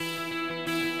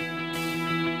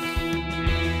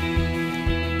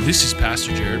This is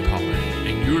Pastor Jared Pollard,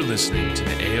 and you're listening to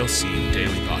the ALC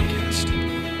Daily Podcast.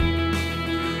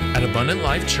 At Abundant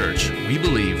Life Church, we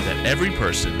believe that every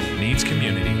person needs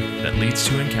community that leads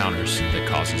to encounters that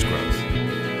causes growth.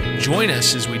 Join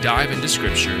us as we dive into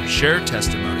Scripture, share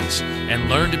testimonies, and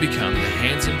learn to become the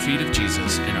hands and feet of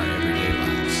Jesus in our everyday lives.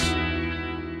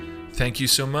 Thank you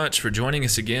so much for joining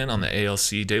us again on the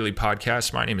ALC Daily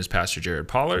Podcast. My name is Pastor Jared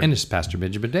Pollard. And this is Pastor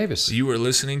Benjamin Davis. You are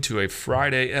listening to a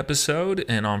Friday episode,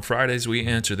 and on Fridays we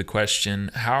answer the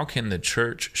question, how can the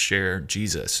church share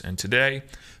Jesus? And today,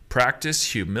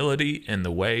 practice humility in the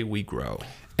way we grow.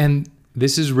 And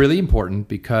this is really important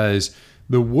because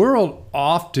the world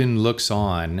often looks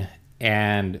on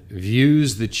and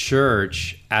views the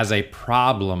church as a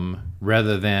problem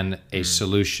rather than a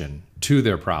solution to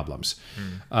their problems.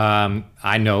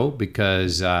 I know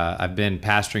because I've been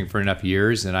pastoring for enough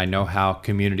years and I know how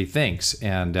community thinks.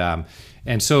 And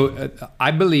so I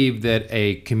believe that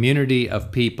a community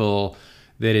of people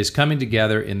that is coming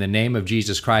together in the name of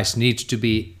Jesus Christ needs to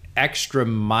be extra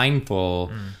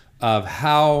mindful of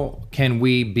how can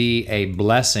we be a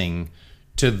blessing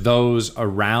to those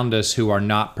around us who are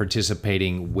not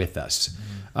participating with us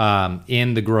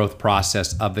in the growth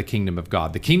process of the kingdom of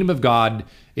God. The kingdom of God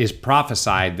is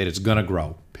prophesied that it's going to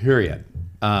grow, period.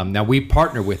 Now, we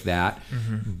partner with that,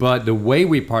 but the way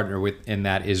we partner in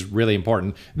that is really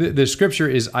important. The scripture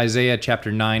is Isaiah chapter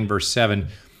 9, verse 7.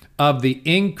 Of the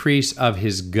increase of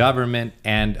his government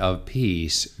and of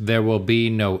peace, there will be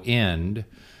no end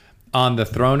on the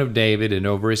throne of David and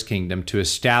over his kingdom, to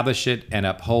establish it and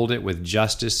uphold it with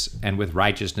justice and with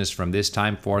righteousness from this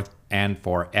time forth and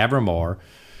forevermore.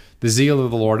 The zeal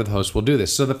of the Lord of the hosts will do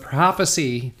this. So the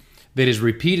prophecy that is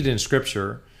repeated in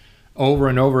Scripture over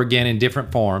and over again in different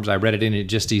forms. I read it in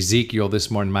just Ezekiel this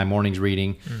morning, my morning's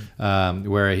reading,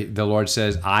 where the Lord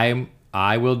says, I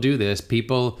will do this.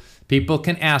 People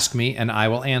can ask me, and I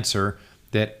will answer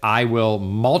that I will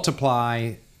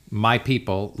multiply my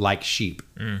people like sheep,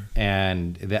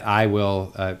 and that I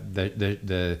will I'm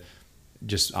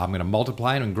going to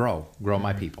multiply and grow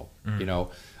my people. You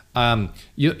know,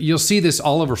 you'll see this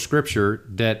all over Scripture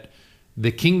that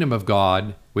the kingdom of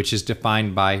God, which is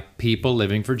defined by people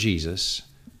living for Jesus,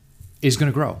 is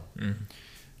going to grow.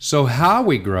 So how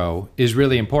we grow is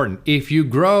really important. If you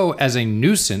grow as a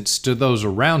nuisance to those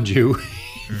around you,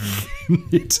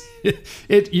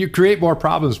 you create more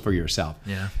problems for yourself.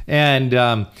 Yeah. And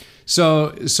and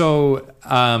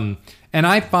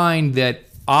I find that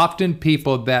often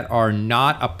people that are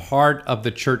not a part of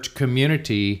the church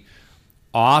community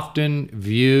often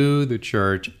view the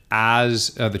church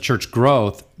as the church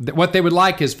growth. What they would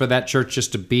like is for that church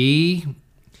just to be,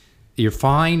 you're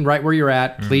fine right where you're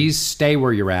at. Please stay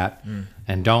where you're at,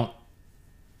 and don't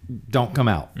come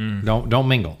out. Don't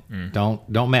mingle.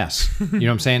 Don't mess. You know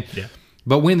what I'm saying? Yeah.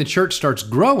 But when the church starts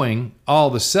growing, all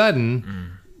of a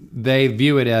sudden they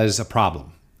view it as a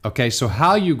problem. Okay, so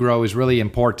how you grow is really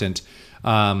important.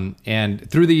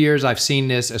 And through the years, I've seen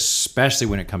this, especially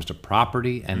when it comes to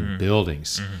property and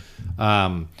buildings.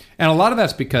 And a lot of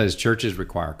that's because churches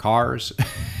require cars.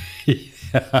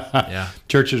 Yeah.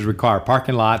 Churches require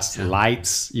parking lots,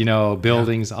 lights,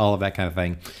 buildings, all of that kind of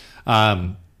thing.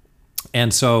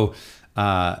 So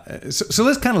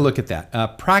let's kind of look at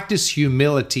that. Practice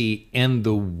humility in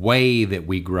the way that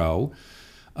we grow.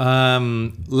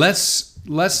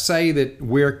 Let's say that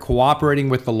we're cooperating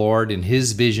with the Lord in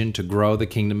His vision to grow the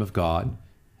kingdom of God,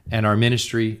 and our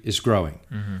ministry is growing.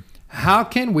 How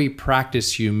can we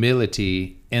practice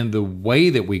humility in the way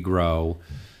that we grow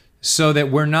so that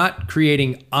we're not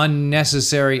creating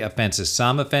unnecessary offenses?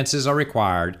 Some offenses are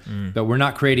required, but we're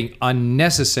not creating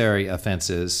unnecessary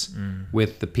offenses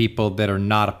with the people that are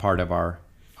not a part of our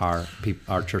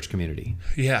church community.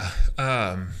 Yeah.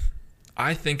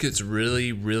 I think it's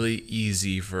really, really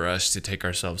easy for us to take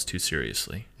ourselves too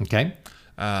seriously. Okay.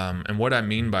 And what I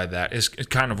mean by that is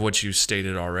kind of what you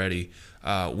stated already.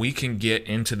 We can get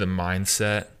into the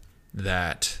mindset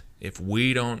that if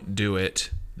we don't do it,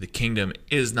 the kingdom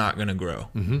is not going to grow.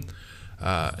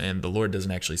 And the Lord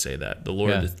doesn't actually say that. The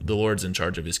Lord's in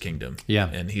charge of His kingdom. Yeah.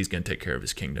 And He's going to take care of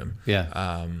His kingdom.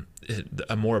 Yeah.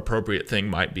 A more appropriate thing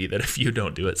might be that if you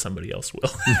don't do it, somebody else will.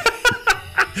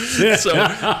 So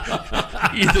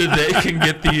either they can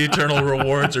get the eternal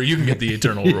rewards or you can get the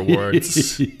eternal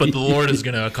rewards, but the Lord is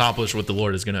going to accomplish what the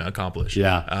Lord is going to accomplish.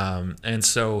 Yeah. And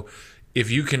so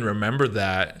if you can remember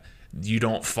that, you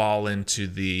don't fall into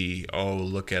the,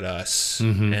 look at us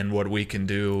and what we can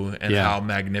do and how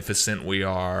magnificent we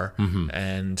are.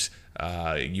 And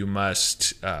you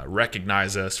must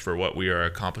recognize us for what we are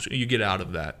accomplishing. You get out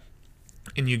of that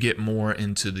and you get more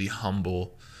into the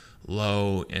humble,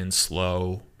 low and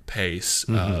slow pace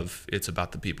of it's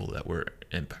about the people that we're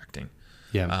impacting.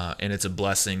 Yeah. And it's a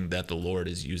blessing that the Lord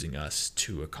is using us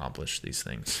to accomplish these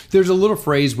things. There's a little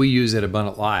phrase we use at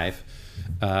Abundant Life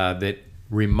that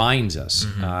reminds us.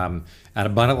 At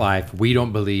Abundant Life, we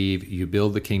don't believe you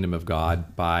build the kingdom of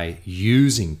God by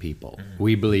using people.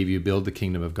 We believe you build the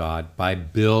kingdom of God by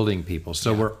building people.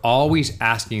 So we're always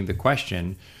asking the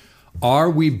question, are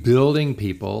we building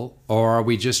people, or are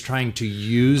we just trying to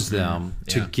use them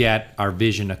to get our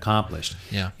vision accomplished?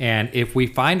 Yeah. And if we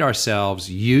find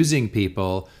ourselves using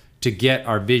people to get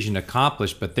our vision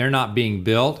accomplished, but they're not being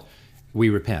built, we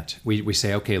repent. We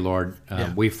say, okay, Lord,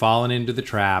 we've fallen into the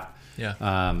trap.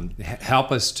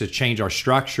 Help us to change our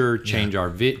structure, change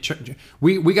our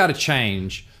we got to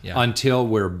change until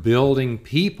we're building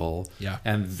people,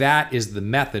 and that is the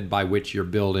method by which you're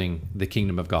building the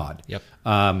kingdom of God.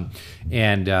 And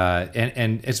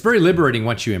it's very liberating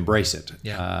once you embrace it.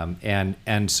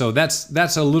 And so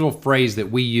that's a little phrase that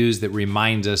we use that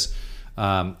reminds us,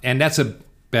 and that's a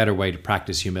better way to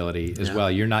practice humility as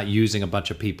well. You're not using a bunch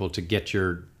of people to get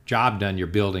your job done. You're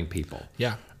building people.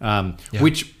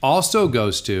 Which also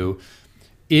goes to,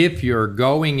 if you're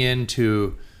going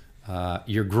into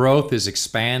your growth is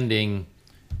expanding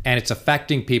and it's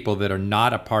affecting people that are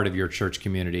not a part of your church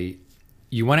community,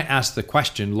 you want to ask the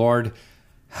question, Lord,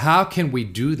 how can we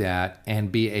do that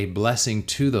and be a blessing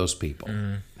to those people?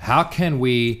 How can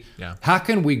we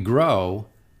grow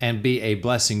and be a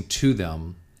blessing to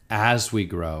them as we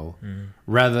grow,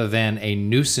 rather than a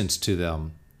nuisance to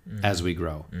them as we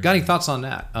grow? Got any thoughts on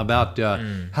that? About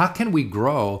how can we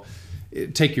grow?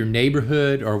 Take your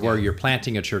neighborhood or where you're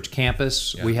planting a church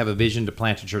campus. We have a vision to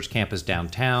plant a church campus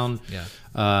downtown.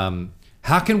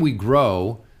 How can we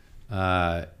grow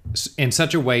in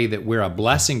such a way that we're a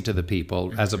blessing to the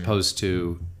people as opposed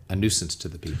to a nuisance to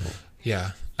the people?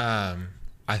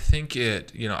 I think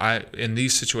in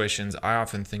these situations, I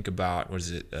often think about,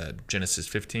 Genesis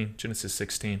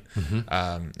 16.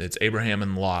 It's Abraham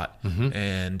and Lot,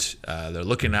 and they're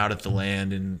looking out at the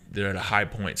land, and they're at a high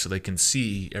point so they can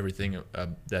see everything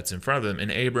that's in front of them.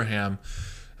 And Abraham,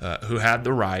 who had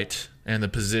the right and the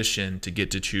position to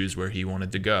get to choose where he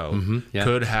wanted to go,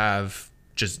 could have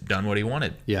just done what he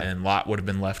wanted, and Lot would have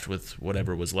been left with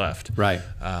whatever was left.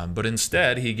 But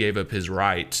instead, he gave up his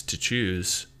right to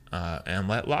choose, and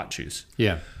let Lot choose.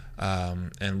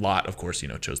 And Lot, of course,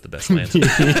 chose the best land.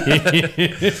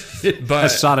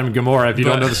 That's Sodom and Gomorrah, if you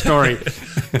don't know the story.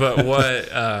 But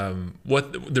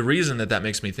what the reason that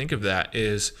makes me think of that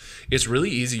is, it's really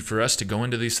easy for us to go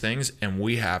into these things and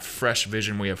we have fresh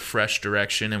vision, we have fresh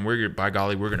direction, and we're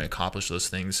going to accomplish those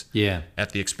things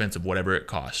at the expense of whatever it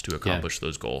costs to accomplish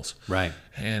those goals.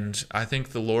 And I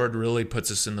think the Lord really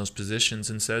puts us in those positions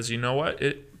and says, you know what,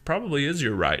 it probably is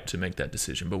your right to make that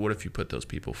decision, but what if you put those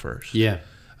people first?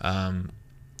 And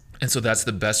so that's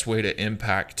the best way to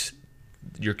impact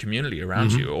your community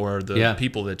around you, or the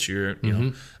people that you're,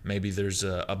 maybe there's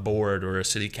a board or a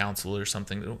city council or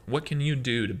something. What can you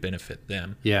do to benefit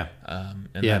them? And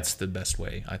that's the best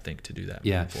way, I think, to do that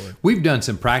moving forward. We've done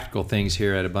some practical things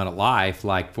here at Abundant Life,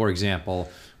 like, for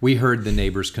example, we heard the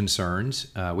neighbors' concerns.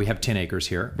 We have 10 acres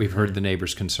here. We've heard the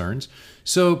neighbors' concerns.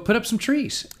 So put up some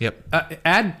trees.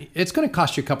 It's going to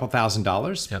cost you a couple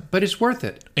 $1,000s, but it's worth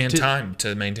it. And time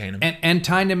to maintain them. And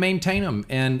time to maintain them.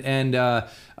 And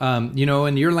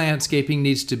your landscaping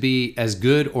needs to be as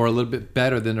good or a little bit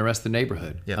better than the rest of the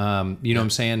neighborhood. You know what I'm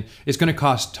saying? It's going to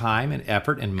cost time and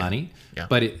effort and money,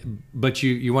 but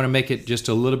you want to make it just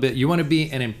a little bit. You want to be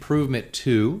an improvement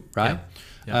too, right?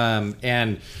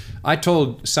 And I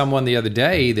told someone the other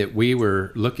day that we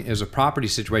were looking as a property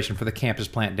situation for the campus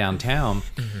plant downtown.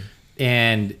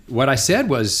 And what I said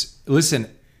was, listen,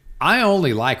 I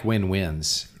only like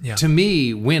win-wins. To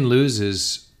me,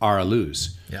 win-loses are a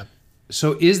lose.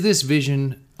 So is this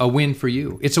vision a win for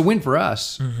you? It's a win for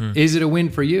us. Is it a win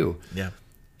for you?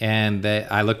 And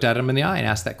I looked at them in the eye and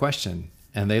asked that question.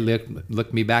 And they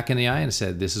looked me back in the eye and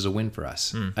said, "This is a win for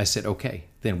us." I said, "Okay,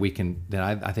 then we can. Then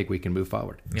I think we can move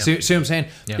forward." See what I'm saying?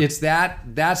 It's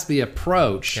that's the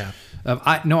approach.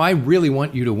 I really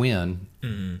want you to win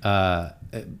in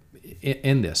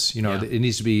this. It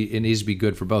needs to be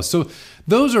good for both. So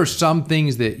those are some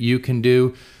things that you can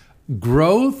do.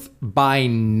 Growth by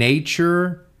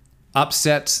nature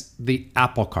upsets the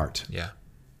apple cart.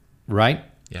 Right?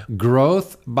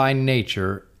 Growth by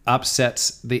nature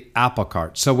upsets the apple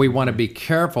cart. So we want to be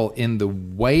careful in the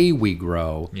way we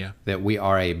grow, that we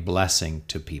are a blessing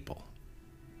to people.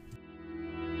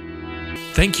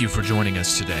 Thank you for joining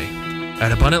us today.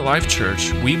 At Abundant Life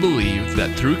Church, we believe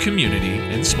that through community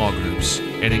in small groups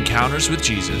and encounters with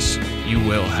Jesus, you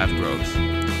will have growth.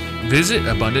 Visit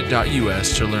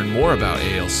abundant.us to learn more about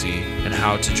ALC and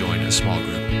how to join a small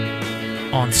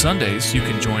group. On Sundays, you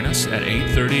can join us at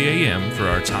 8:30 a.m. for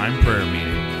our time prayer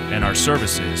meeting and our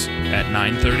services at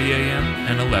 9:30 a.m.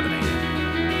 and 11 a.m.